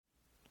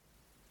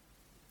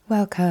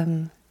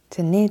Welcome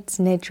to Nid's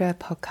Nidra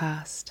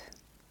podcast.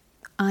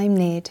 I'm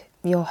Nid,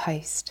 your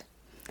host,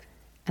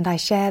 and I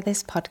share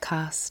this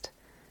podcast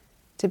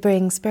to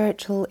bring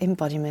spiritual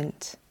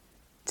embodiment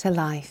to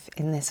life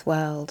in this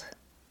world.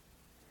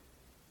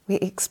 We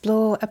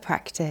explore a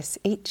practice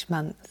each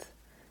month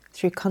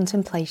through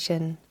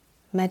contemplation,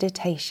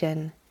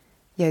 meditation,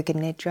 yoga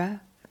nidra,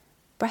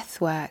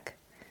 breathwork,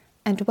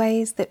 and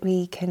ways that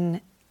we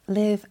can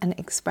live and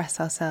express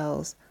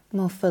ourselves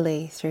more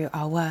fully through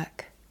our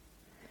work.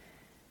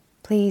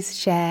 Please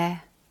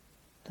share,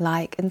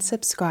 like and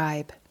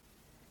subscribe.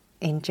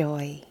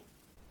 Enjoy.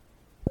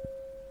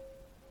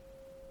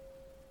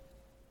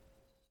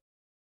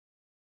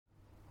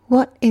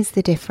 What is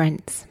the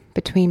difference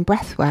between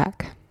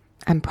breathwork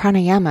and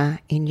pranayama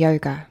in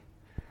yoga?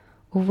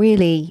 Or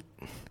really,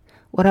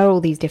 what are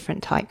all these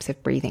different types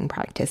of breathing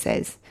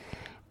practices?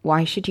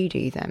 Why should you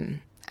do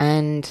them?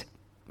 And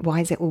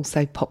why is it all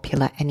so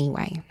popular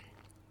anyway?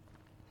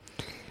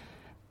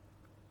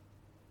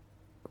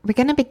 We're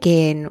going to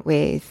begin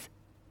with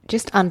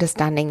just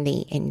understanding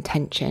the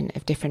intention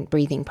of different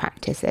breathing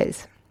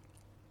practices.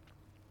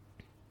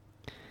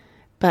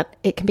 But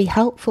it can be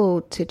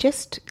helpful to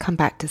just come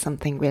back to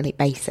something really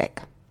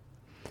basic.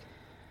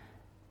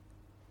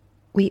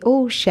 We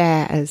all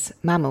share as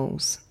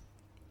mammals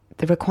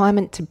the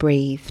requirement to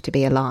breathe to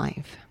be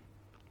alive.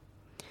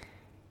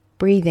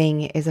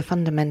 Breathing is a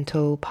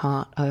fundamental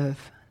part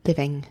of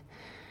living,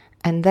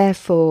 and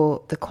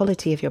therefore the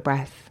quality of your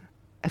breath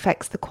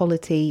affects the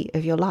quality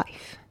of your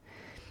life.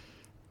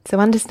 So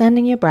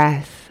understanding your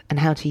breath and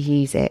how to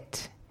use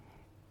it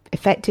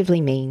effectively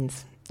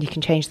means you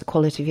can change the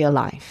quality of your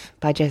life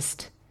by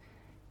just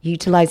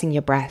utilizing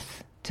your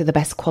breath to the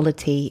best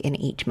quality in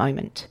each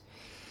moment.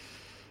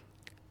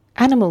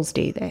 Animals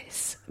do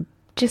this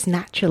just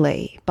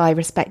naturally by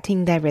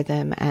respecting their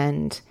rhythm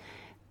and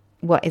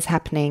what is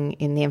happening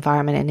in the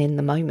environment and in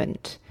the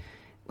moment.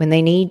 When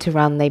they need to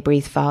run, they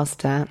breathe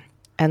faster,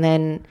 and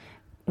then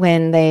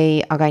when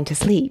they are going to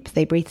sleep,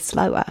 they breathe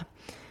slower.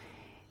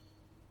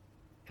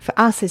 For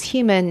us as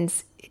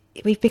humans,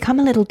 we've become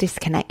a little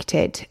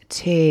disconnected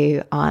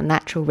to our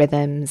natural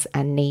rhythms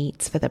and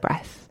needs for the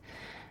breath.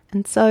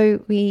 And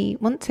so we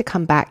want to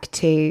come back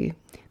to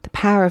the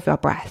power of our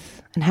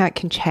breath and how it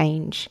can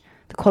change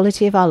the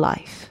quality of our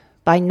life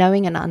by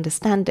knowing and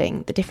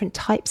understanding the different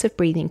types of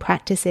breathing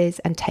practices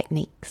and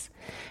techniques.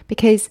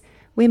 Because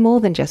we're more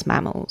than just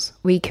mammals.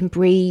 We can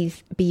breathe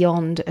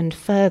beyond and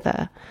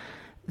further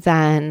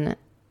than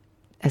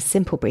a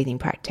simple breathing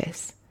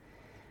practice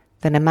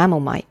than a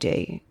mammal might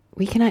do.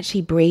 We can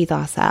actually breathe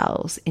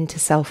ourselves into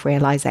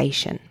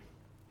self-realization.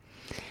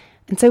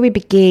 And so we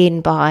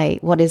begin by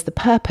what is the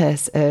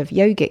purpose of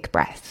yogic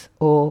breath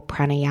or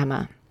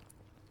pranayama.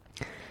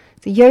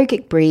 So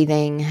yogic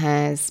breathing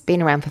has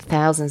been around for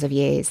thousands of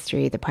years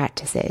through the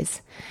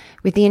practices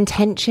with the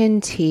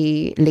intention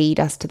to lead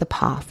us to the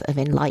path of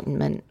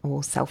enlightenment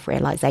or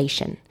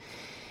self-realization.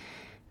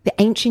 The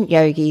ancient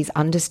yogis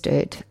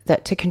understood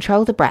that to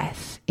control the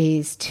breath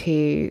is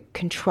to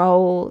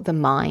control the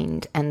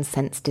mind and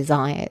sense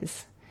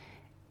desires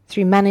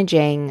through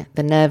managing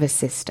the nervous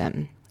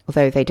system,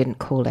 although they didn't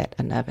call it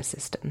a nervous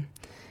system.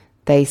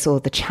 They saw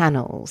the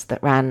channels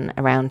that ran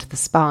around the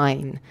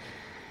spine,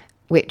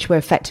 which were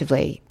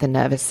effectively the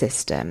nervous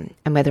system,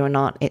 and whether or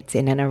not it's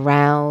in an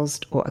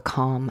aroused or a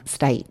calm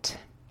state.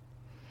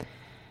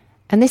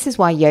 And this is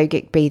why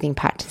yogic breathing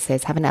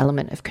practices have an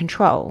element of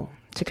control.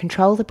 To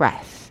control the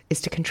breath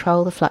is to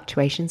control the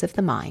fluctuations of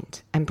the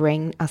mind and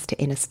bring us to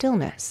inner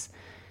stillness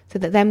so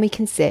that then we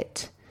can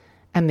sit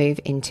and move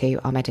into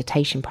our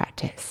meditation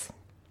practice.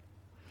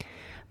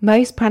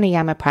 Most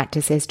pranayama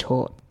practices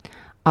taught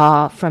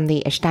are from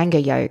the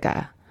Ashtanga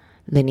yoga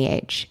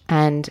lineage,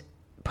 and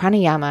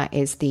pranayama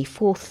is the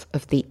fourth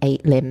of the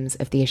 8 limbs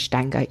of the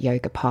Ashtanga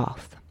yoga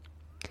path.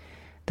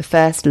 The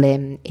first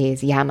limb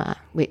is yama,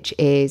 which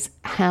is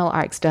how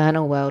our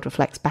external world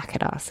reflects back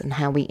at us and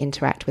how we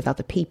interact with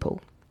other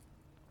people.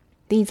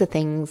 These are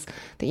things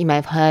that you may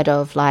have heard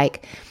of,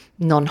 like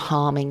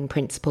non-harming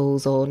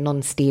principles or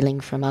non-stealing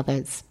from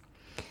others.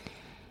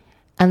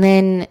 And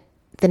then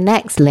the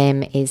next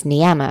limb is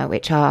niyama,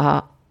 which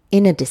are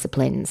inner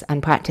disciplines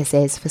and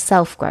practices for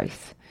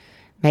self-growth,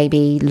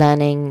 maybe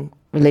learning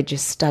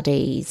religious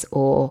studies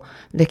or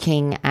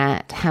looking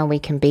at how we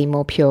can be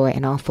more pure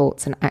in our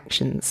thoughts and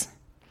actions.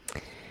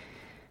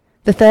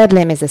 The third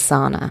limb is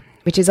asana,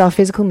 which is our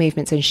physical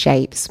movements and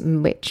shapes,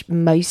 which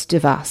most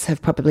of us have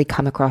probably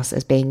come across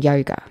as being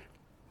yoga.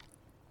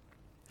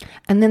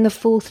 And then the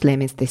fourth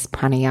limb is this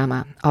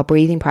pranayama, our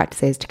breathing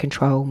practices to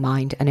control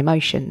mind and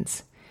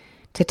emotions,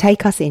 to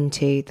take us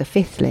into the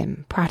fifth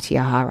limb,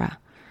 pratyahara,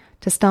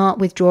 to start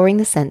withdrawing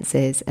the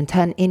senses and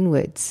turn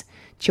inwards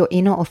to your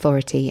inner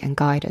authority and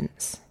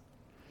guidance.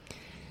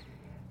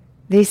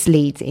 This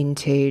leads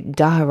into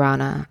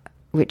dharana,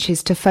 which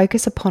is to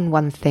focus upon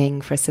one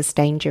thing for a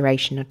sustained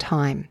duration of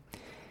time.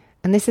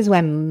 And this is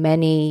when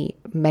many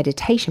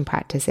meditation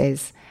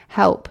practices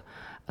help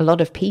a lot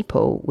of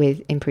people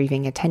with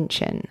improving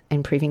attention,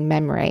 improving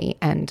memory,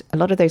 and a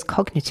lot of those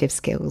cognitive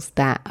skills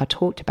that are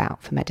talked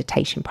about for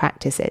meditation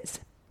practices.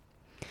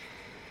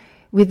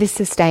 With this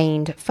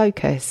sustained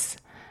focus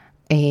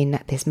in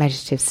this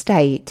meditative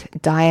state,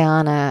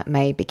 dhyana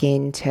may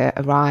begin to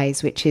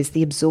arise, which is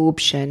the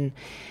absorption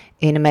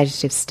in a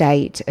meditative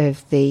state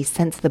of the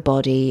sense of the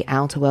body,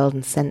 outer world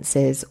and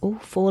senses all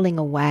falling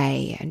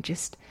away and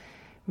just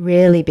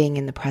really being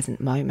in the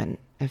present moment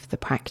of the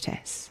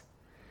practice,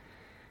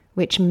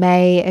 which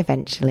may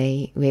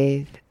eventually,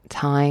 with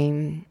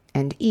time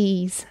and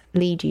ease,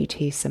 lead you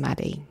to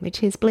samadhi,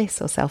 which is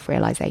bliss or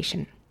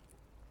self-realization,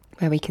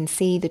 where we can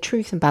see the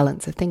truth and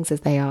balance of things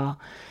as they are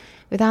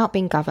without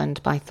being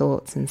governed by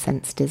thoughts and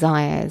sense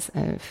desires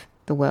of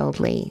the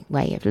worldly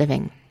way of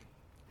living.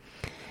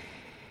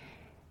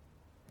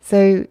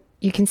 So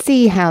you can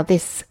see how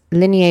this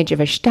lineage of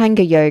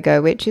Ashtanga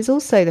yoga, which is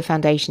also the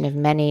foundation of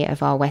many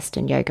of our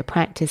Western yoga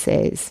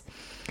practices,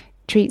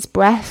 treats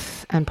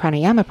breath and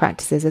pranayama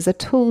practices as a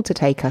tool to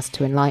take us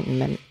to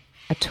enlightenment,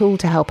 a tool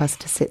to help us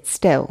to sit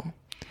still.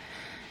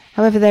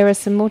 However, there are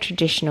some more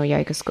traditional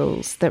yoga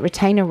schools that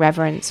retain a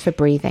reverence for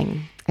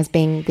breathing as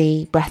being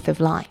the breath of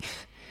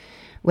life,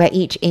 where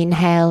each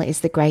inhale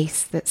is the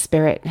grace that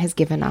Spirit has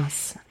given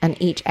us,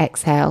 and each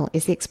exhale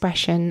is the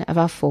expression of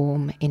our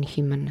form in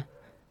human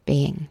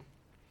being.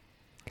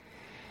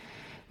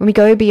 When we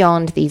go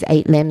beyond these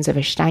 8 limbs of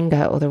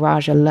Ashtanga or the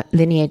Raja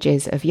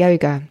lineages of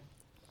yoga,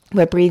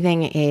 where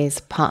breathing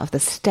is part of the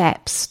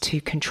steps to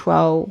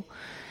control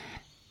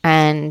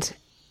and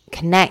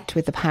connect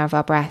with the power of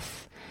our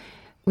breath,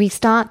 we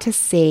start to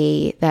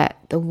see that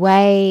the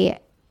way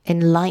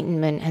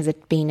enlightenment has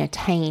been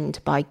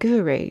attained by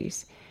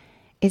gurus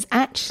is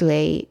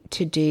actually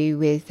to do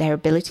with their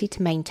ability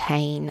to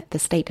maintain the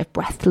state of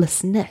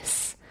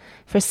breathlessness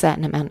for a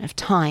certain amount of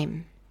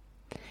time.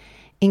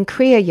 In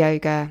Kriya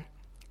Yoga,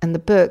 and the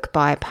book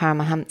by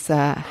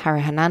Paramahamsa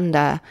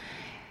Harihananda,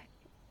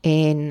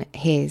 in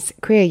his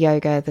Kriya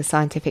Yoga, The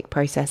Scientific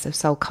Process of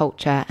Soul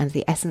Culture and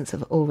the Essence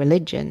of All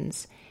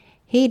Religions,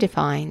 he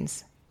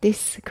defines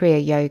this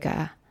Kriya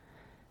Yoga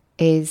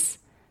is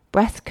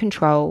breath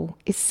control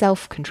is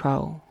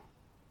self-control.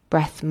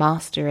 Breath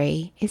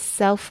mastery is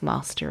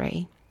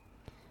self-mastery.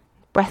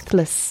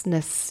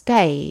 Breathlessness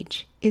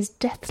stage is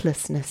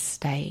deathlessness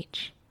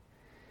stage.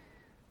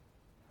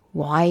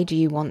 Why do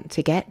you want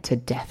to get to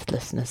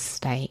deathlessness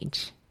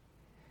stage?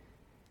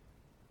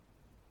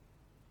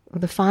 Well,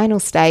 the final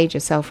stage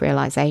of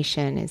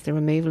self-realization is the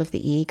removal of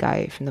the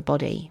ego from the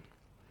body.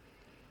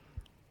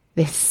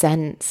 This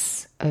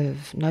sense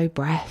of no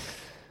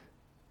breath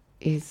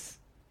is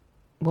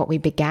what we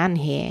began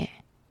here,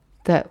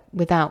 that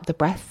without the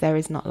breath there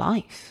is not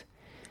life.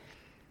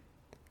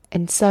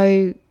 And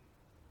so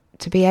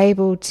to be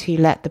able to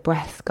let the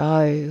breath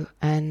go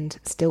and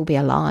still be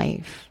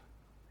alive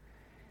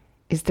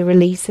is the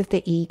release of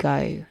the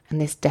ego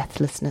and this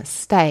deathlessness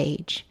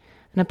stage,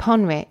 and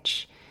upon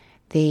which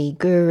the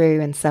guru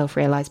and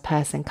self-realized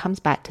person comes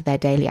back to their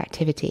daily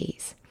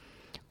activities,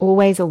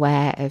 always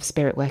aware of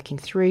Spirit working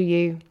through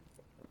you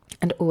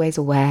and always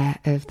aware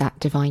of that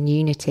divine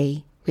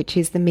unity, which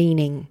is the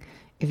meaning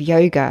of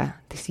yoga,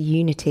 this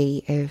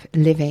unity of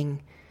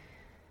living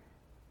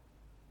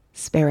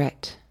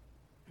Spirit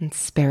and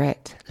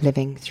Spirit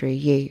living through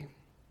you.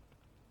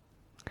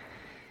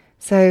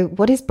 So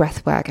what is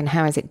breathwork and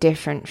how is it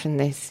different from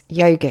this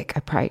yogic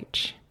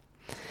approach?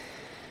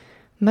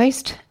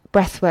 Most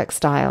breathwork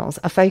styles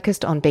are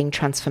focused on being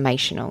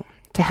transformational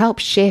to help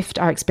shift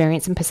our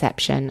experience and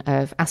perception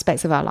of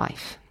aspects of our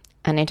life.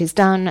 And it is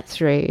done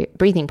through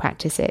breathing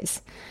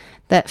practices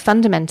that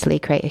fundamentally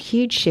create a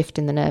huge shift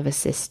in the nervous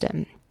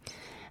system.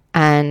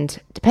 And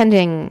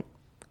depending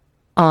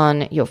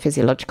on your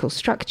physiological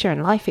structure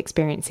and life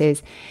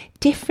experiences,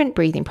 different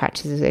breathing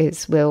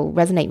practices will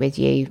resonate with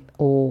you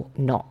or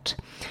not.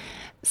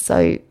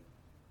 So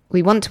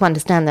we want to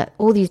understand that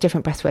all these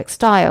different breathwork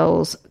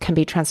styles can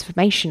be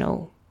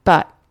transformational,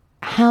 but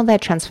how they're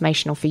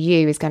transformational for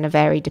you is going to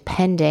vary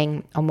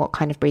depending on what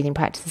kind of breathing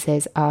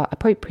practices are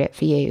appropriate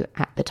for you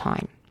at the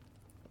time.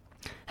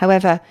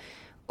 However,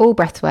 all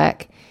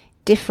breathwork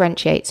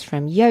differentiates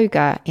from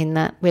yoga in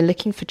that we're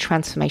looking for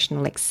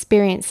transformational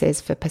experiences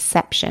for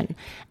perception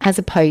as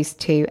opposed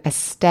to a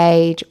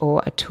stage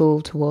or a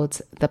tool towards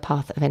the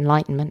path of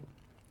enlightenment.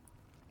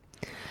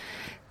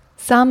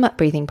 Some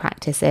breathing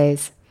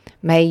practices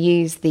may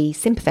use the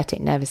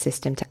sympathetic nervous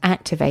system to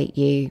activate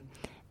you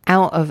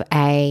out of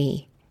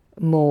a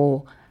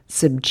more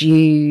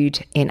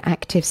subdued,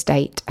 inactive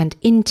state and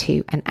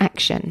into an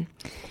action.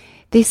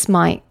 This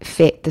might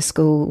fit the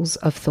schools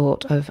of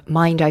thought of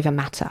mind over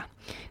matter,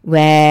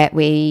 where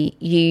we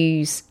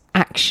use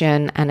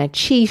action and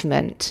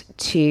achievement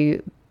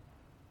to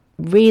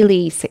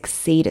really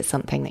succeed at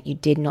something that you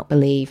did not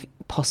believe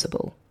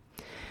possible.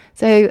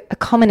 So a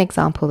common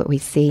example that we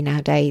see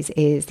nowadays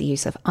is the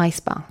use of ice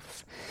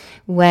baths,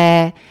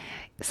 where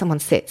someone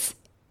sits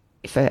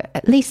for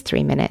at least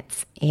 3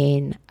 minutes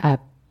in a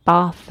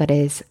bath that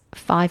is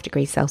 5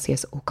 degrees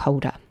Celsius or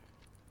colder.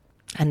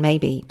 and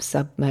maybe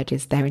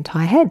submerges their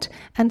entire head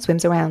and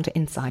swims around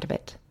inside of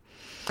it.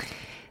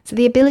 So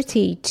the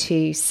ability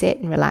to sit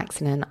and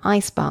relax in an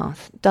ice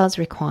bath does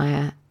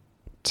require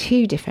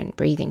 2 different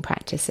breathing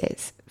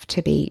practices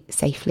to be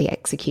safely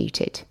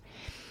executed.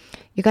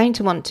 You're going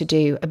to want to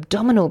do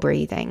abdominal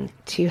breathing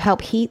to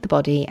help heat the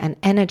body and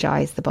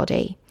energize the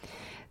body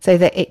so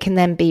that it can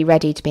then be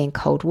ready to be in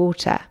cold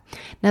water.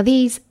 Now,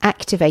 these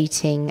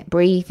activating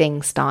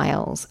breathing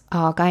styles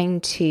are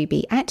going to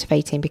be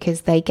activating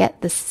because they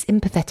get the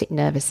sympathetic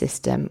nervous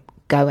system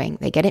going.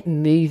 They get it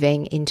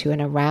moving into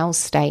an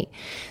aroused state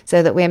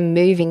so that we're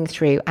moving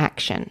through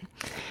action.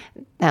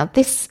 Now,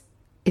 this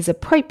is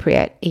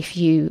appropriate if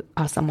you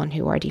are someone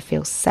who already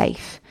feels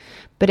safe,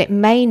 but it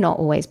may not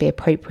always be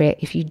appropriate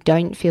if you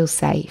don't feel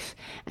safe.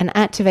 And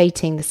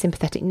activating the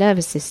sympathetic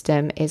nervous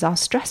system is our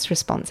stress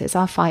response. It's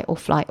our fight or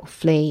flight or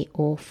flee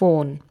or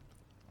fawn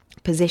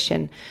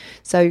position.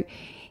 So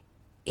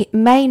it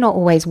may not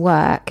always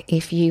work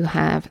if you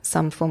have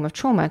some form of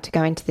trauma to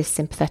go into this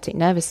sympathetic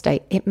nervous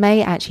state. It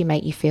may actually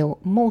make you feel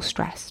more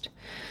stressed.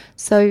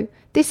 So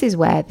this is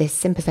where this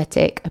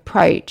sympathetic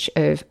approach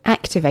of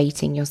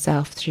activating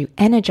yourself through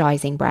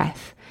energizing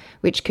breath,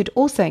 which could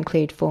also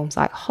include forms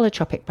like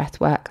holotropic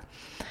breathwork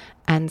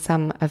and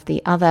some of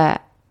the other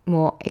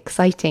more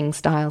exciting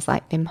styles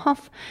like Wim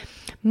Hof,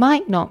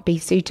 might not be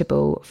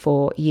suitable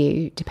for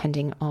you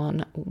depending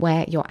on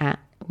where you're at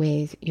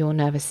with your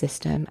nervous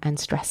system and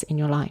stress in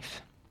your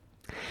life.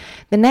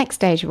 The next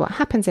stage of what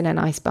happens in an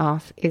ice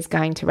bath is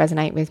going to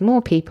resonate with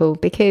more people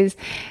because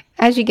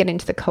as you get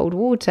into the cold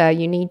water,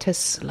 you need to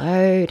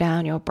slow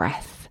down your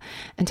breath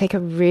and take a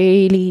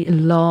really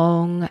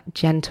long,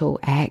 gentle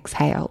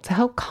exhale to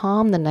help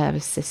calm the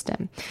nervous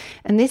system.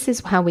 And this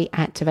is how we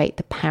activate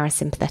the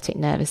parasympathetic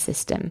nervous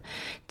system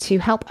to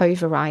help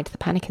override the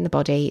panic in the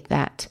body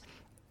that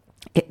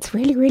it's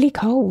really, really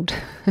cold.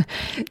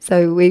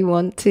 So we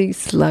want to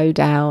slow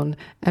down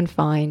and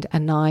find a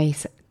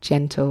nice,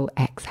 gentle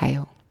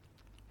exhale.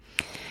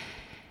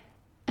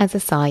 As a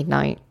side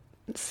note,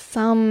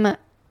 some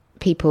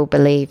people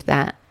believe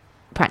that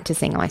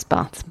practicing ice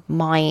baths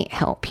might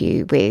help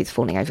you with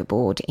falling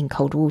overboard in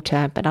cold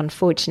water, but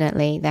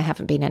unfortunately there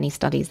haven't been any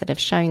studies that have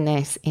shown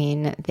this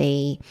in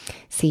the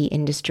sea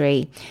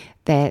industry.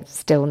 They're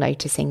still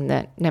noticing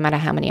that no matter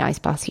how many ice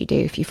baths you do,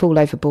 if you fall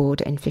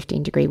overboard in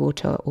 15-degree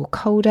water or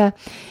colder,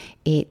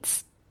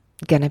 it's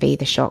going to be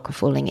the shock of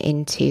falling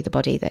into the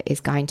body that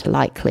is going to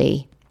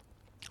likely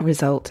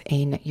result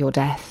in your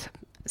death.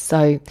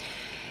 So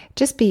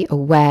just be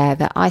aware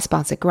that ice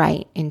baths are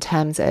great in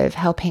terms of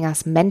helping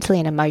us mentally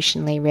and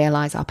emotionally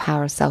realize our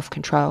power of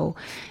self-control.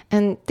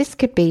 And this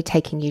could be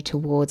taking you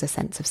towards a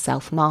sense of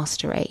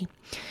self-mastery.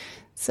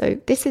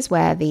 So this is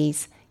where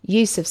these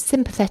use of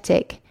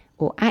sympathetic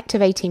or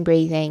activating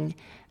breathing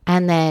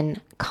and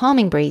then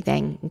calming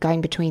breathing,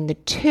 going between the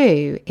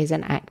two, is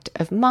an act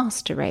of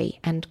mastery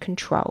and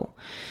control.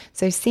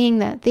 So seeing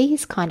that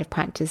these kind of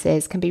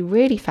practices can be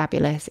really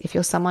fabulous if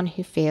you're someone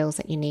who feels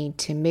that you need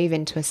to move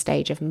into a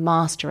stage of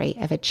mastery,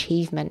 of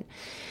achievement,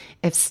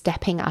 of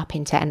stepping up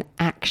into an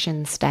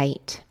action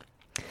state.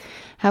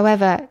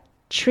 However,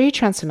 true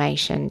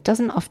transformation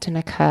doesn't often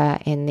occur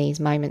in these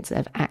moments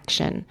of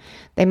action.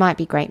 They might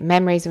be great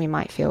memories and we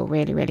might feel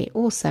really, really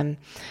awesome.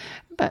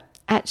 But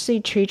actually,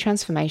 true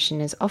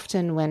transformation is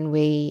often when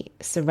we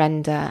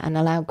surrender and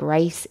allow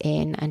grace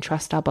in and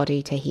trust our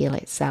body to heal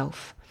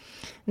itself.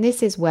 And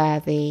this is where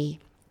the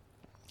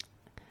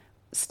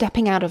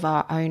stepping out of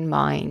our own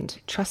mind,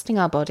 trusting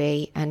our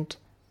body and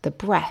the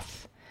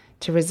breath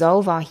to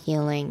resolve our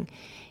healing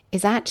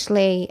is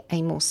actually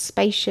a more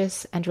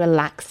spacious and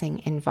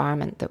relaxing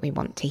environment that we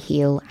want to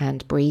heal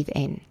and breathe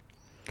in.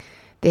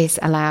 This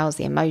allows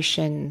the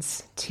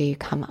emotions to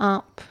come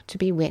up, to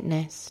be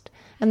witnessed,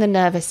 and the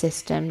nervous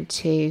system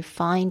to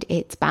find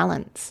its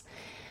balance,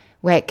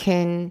 where it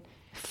can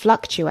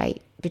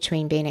fluctuate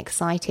between being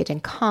excited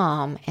and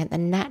calm and the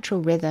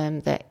natural rhythm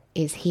that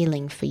is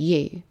healing for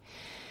you.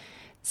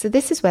 So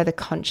this is where the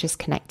conscious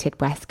connected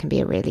breath can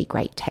be a really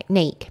great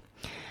technique.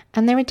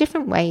 And there are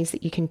different ways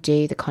that you can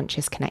do the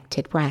conscious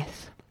connected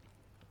breath.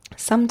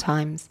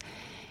 Sometimes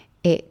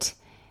it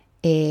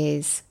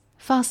is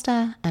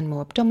faster and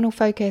more abdominal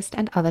focused,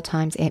 and other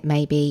times it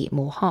may be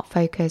more heart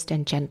focused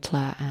and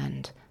gentler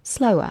and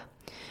slower.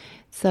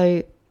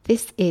 So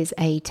this is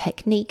a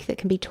technique that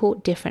can be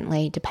taught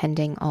differently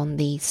depending on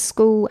the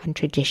school and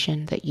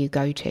tradition that you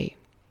go to.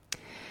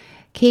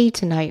 Key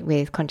to note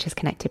with conscious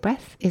connected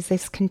breath is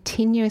this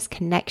continuous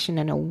connection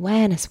and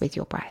awareness with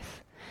your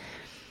breath.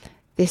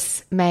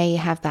 This may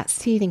have that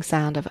soothing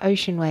sound of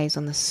ocean waves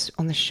on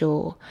the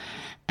shore,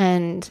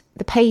 and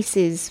the pace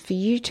is for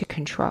you to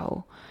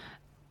control.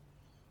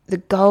 The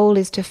goal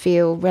is to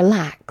feel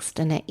relaxed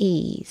and at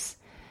ease,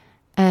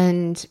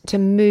 and to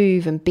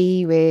move and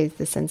be with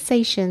the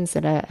sensations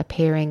that are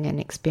appearing and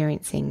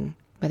experiencing,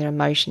 whether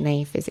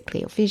emotionally,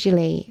 physically, or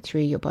visually,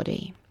 through your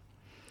body.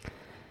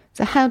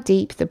 So how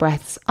deep the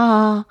breaths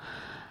are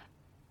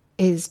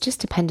is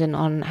just dependent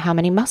on how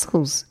many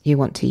muscles you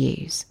want to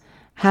use,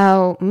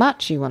 how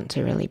much you want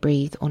to really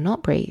breathe or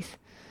not breathe.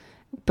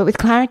 But with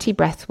clarity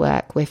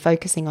breathwork, we're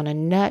focusing on a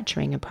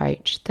nurturing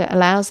approach that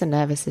allows the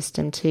nervous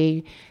system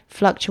to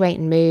fluctuate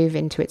and move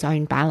into its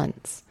own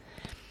balance.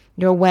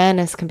 Your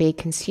awareness can be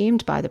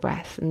consumed by the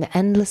breath and the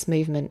endless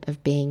movement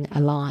of being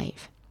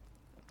alive.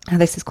 Now,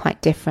 this is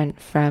quite different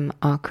from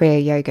our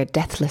Kriya Yoga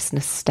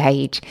deathlessness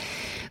stage,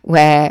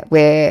 where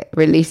we're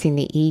releasing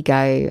the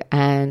ego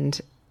and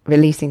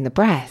releasing the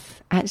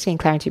breath. Actually, in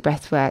clarity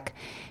breathwork,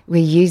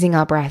 we're using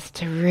our breath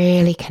to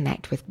really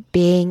connect with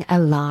being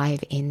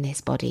alive in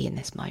this body in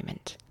this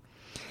moment.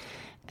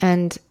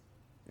 And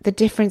the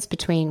difference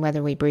between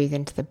whether we breathe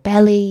into the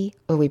belly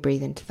or we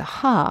breathe into the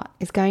heart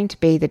is going to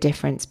be the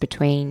difference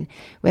between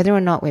whether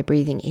or not we're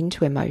breathing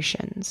into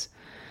emotions,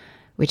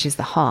 which is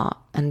the heart,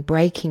 and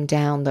breaking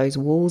down those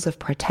walls of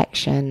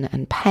protection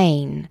and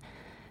pain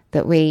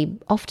that we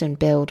often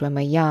build when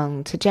we're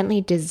young, to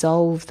gently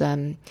dissolve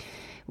them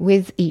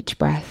with each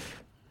breath.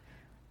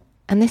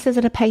 And this is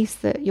at a pace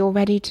that you're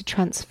ready to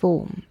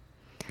transform.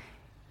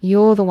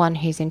 You're the one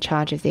who's in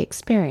charge of the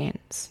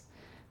experience,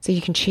 so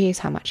you can choose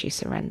how much you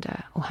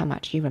surrender or how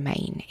much you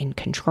remain in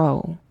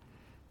control.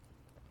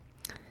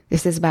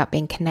 This is about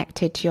being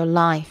connected to your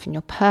life and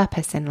your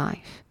purpose in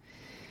life.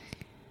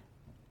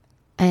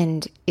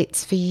 And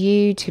it's for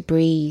you to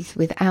breathe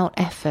without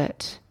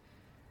effort,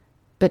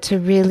 but to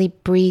really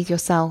breathe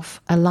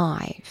yourself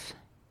alive.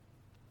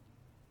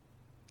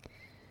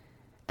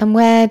 And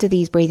where do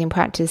these breathing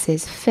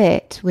practices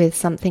fit with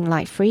something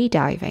like free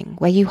diving,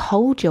 where you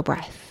hold your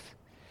breath,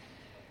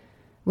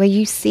 where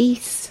you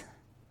cease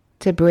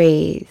to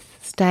breathe,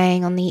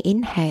 staying on the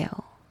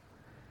inhale,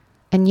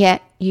 and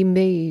yet you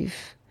move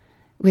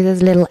with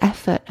as little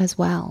effort as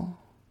well?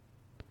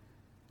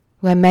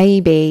 Where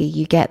maybe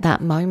you get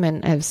that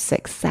moment of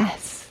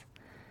success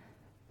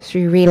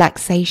through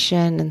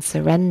relaxation and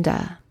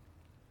surrender,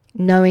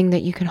 knowing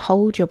that you can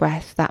hold your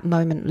breath that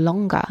moment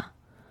longer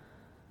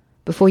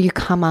before you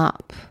come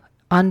up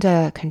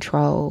under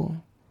control,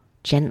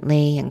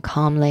 gently and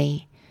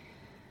calmly.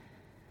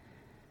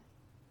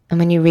 And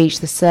when you reach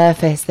the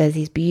surface, there's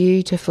these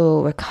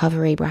beautiful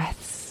recovery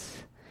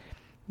breaths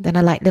that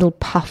are like little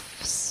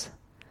puffs.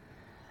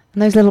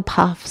 And those little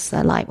puffs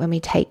are like when we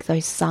take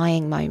those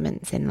sighing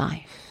moments in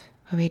life,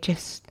 where we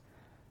just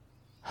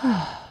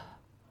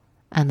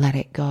and let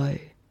it go.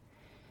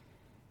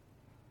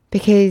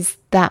 Because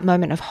that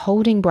moment of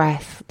holding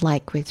breath,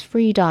 like with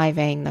free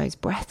diving, those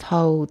breath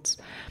holds,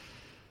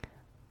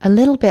 a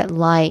little bit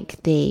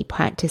like the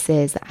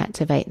practices that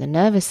activate the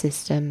nervous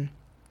system,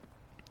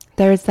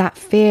 there is that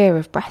fear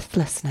of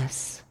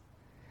breathlessness.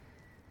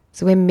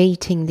 So we're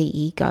meeting the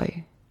ego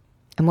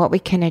and what we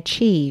can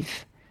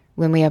achieve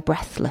when we are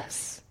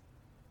breathless.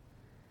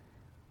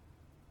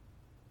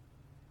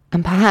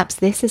 And perhaps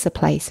this is a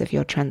place of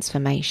your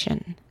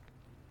transformation,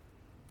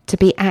 to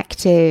be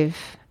active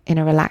in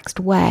a relaxed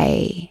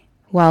way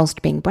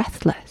whilst being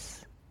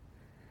breathless.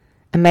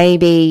 And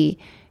maybe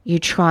you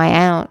try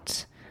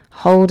out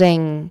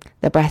holding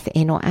the breath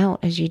in or out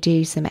as you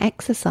do some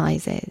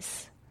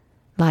exercises,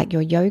 like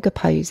your yoga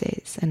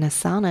poses and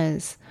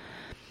asanas,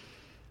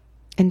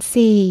 and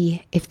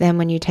see if then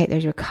when you take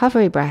those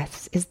recovery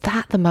breaths, is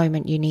that the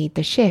moment you need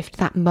the shift,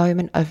 that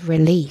moment of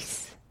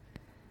release?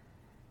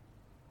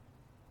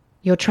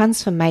 Your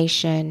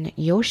transformation,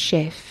 your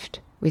shift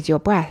with your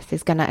breath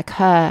is going to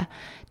occur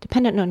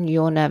dependent on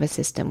your nervous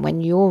system when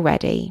you're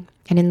ready,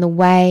 and in the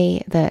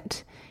way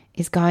that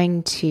is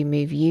going to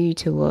move you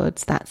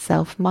towards that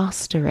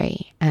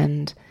self-mastery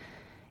and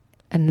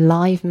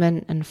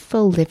enlivenment and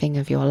full living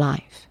of your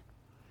life.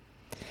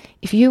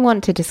 If you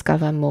want to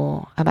discover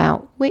more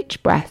about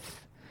which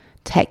breath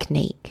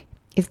technique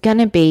is going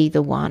to be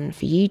the one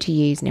for you to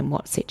use and in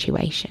what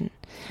situation,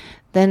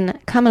 then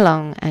come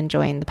along and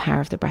join the Power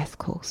of the Breath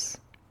course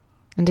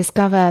and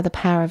discover the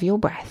power of your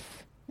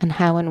breath and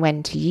how and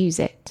when to use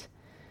it.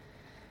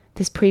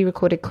 This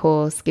pre-recorded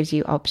course gives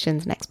you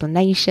options and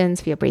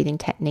explanations for your breathing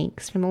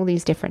techniques from all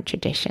these different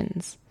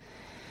traditions.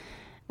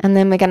 And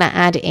then we're going to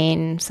add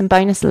in some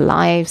bonus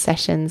live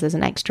sessions as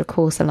an extra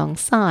course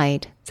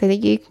alongside, so that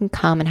you can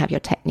come and have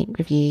your technique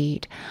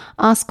reviewed,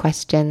 ask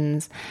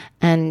questions,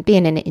 and be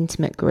in an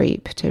intimate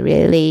group to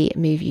really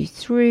move you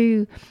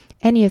through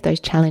any of those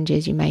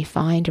challenges you may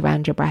find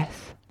around your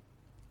breath.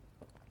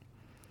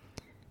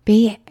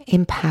 Be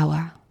in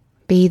power,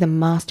 be the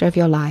master of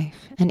your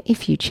life, and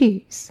if you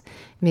choose,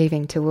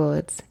 moving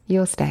towards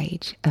your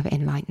stage of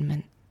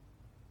enlightenment.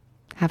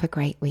 Have a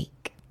great week.